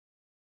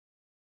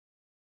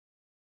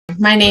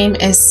My name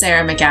is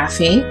Sarah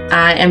McGaffey.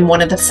 I am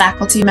one of the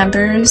faculty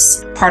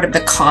members, part of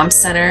the COMM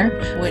Center,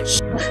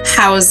 which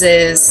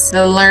houses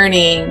the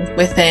learning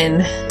within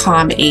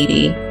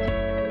COMM80.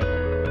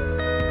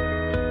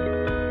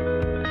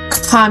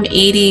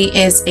 COMM80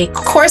 is a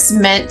course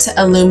meant to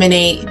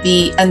illuminate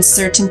the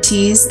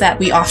uncertainties that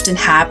we often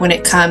have when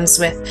it comes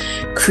with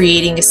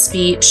creating a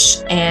speech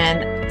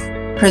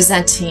and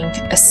presenting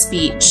a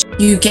speech.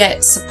 You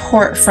get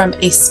support from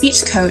a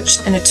speech coach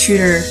and a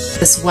tutor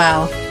as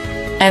well.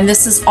 And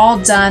this is all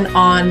done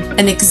on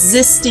an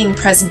existing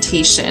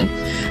presentation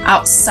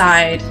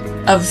outside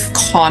of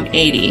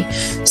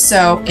COMM80.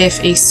 So if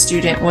a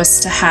student was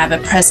to have a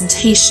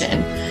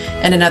presentation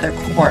in another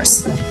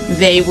course,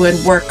 they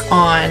would work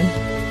on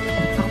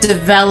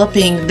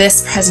developing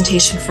this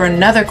presentation for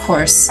another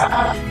course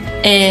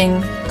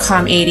in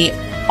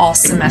COMM80 all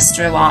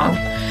semester long.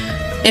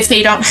 If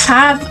they don't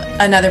have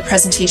another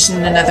presentation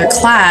in another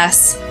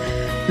class,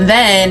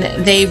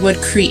 then they would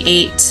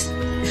create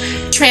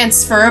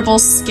transferable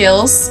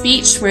skills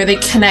speech where they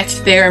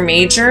connect their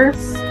major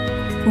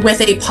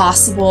with a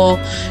possible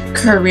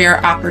career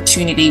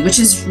opportunity, which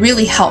is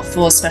really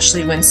helpful,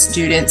 especially when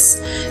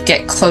students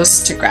get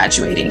close to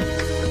graduating.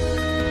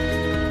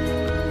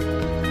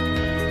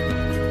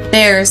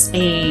 There's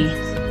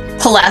a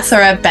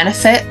plethora of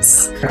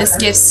benefits. This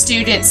gives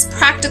students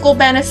practical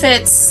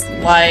benefits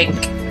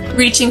like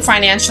reaching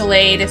financial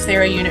aid if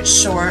they're a unit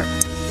short.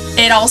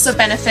 It also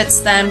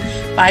benefits them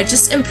by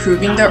just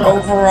improving their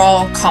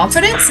overall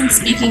confidence in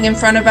speaking in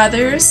front of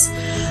others.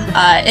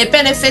 It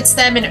benefits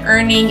them in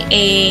earning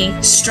a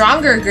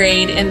stronger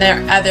grade in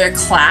their other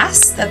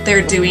class that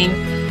they're doing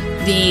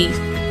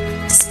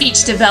the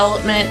speech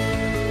development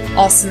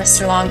all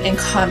semester long in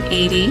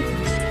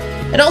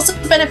COMM80. It also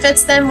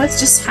benefits them with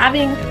just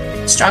having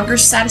stronger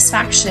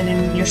satisfaction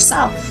in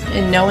yourself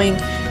and knowing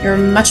you're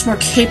much more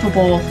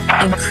capable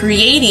in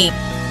creating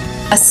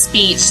a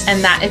speech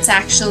and that it's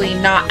actually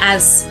not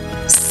as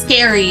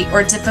scary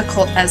or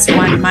difficult as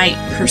one might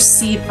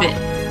perceive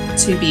it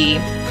to be,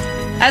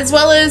 as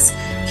well as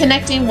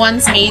connecting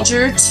one's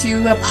major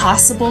to a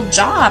possible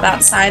job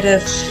outside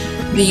of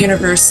the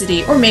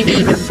university or maybe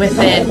even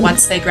within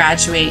once they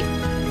graduate,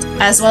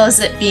 as well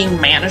as it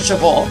being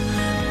manageable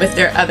with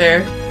their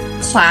other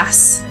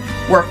class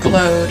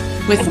workload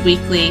with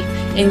weekly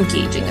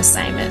engaging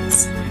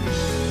assignments.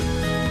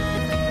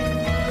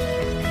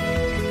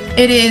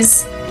 It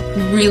is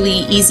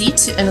really easy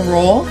to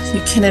enroll.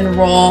 You can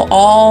enroll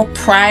all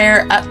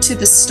prior up to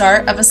the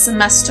start of a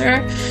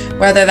semester,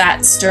 whether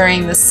that's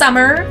during the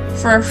summer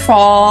for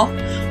fall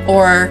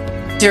or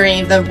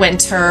during the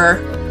winter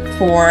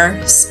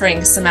for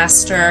spring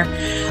semester,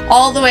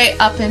 all the way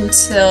up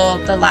until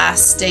the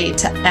last day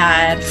to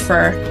add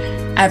for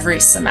every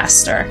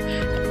semester.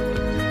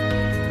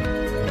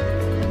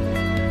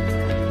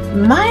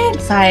 My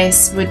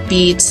advice would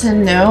be to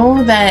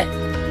know that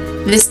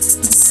this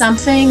is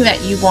something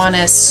that you want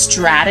to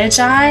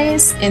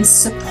strategize in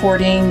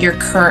supporting your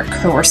current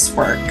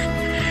coursework.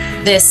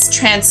 This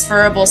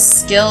transferable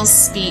skills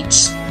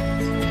speech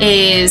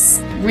is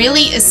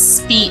really a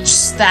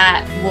speech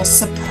that will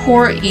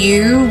support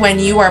you when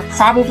you are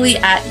probably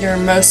at your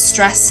most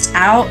stressed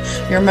out,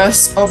 your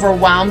most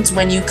overwhelmed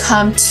when you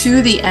come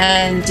to the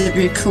end of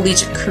your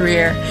collegiate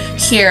career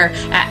here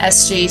at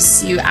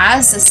SJSU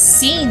as a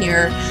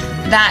senior.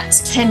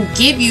 That can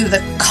give you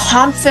the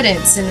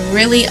confidence in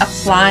really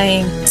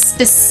applying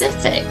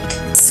specific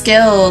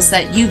skills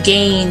that you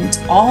gained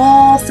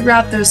all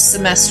throughout those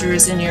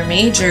semesters in your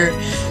major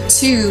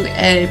to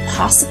a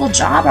possible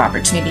job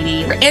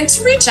opportunity and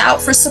to reach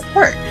out for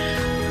support.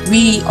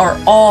 We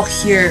are all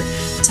here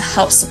to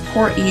help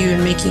support you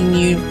in making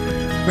you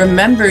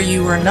remember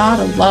you are not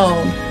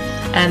alone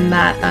and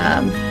that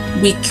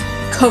we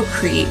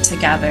co-create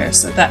together.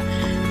 So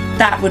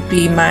that would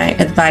be my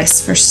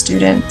advice for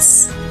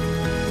students.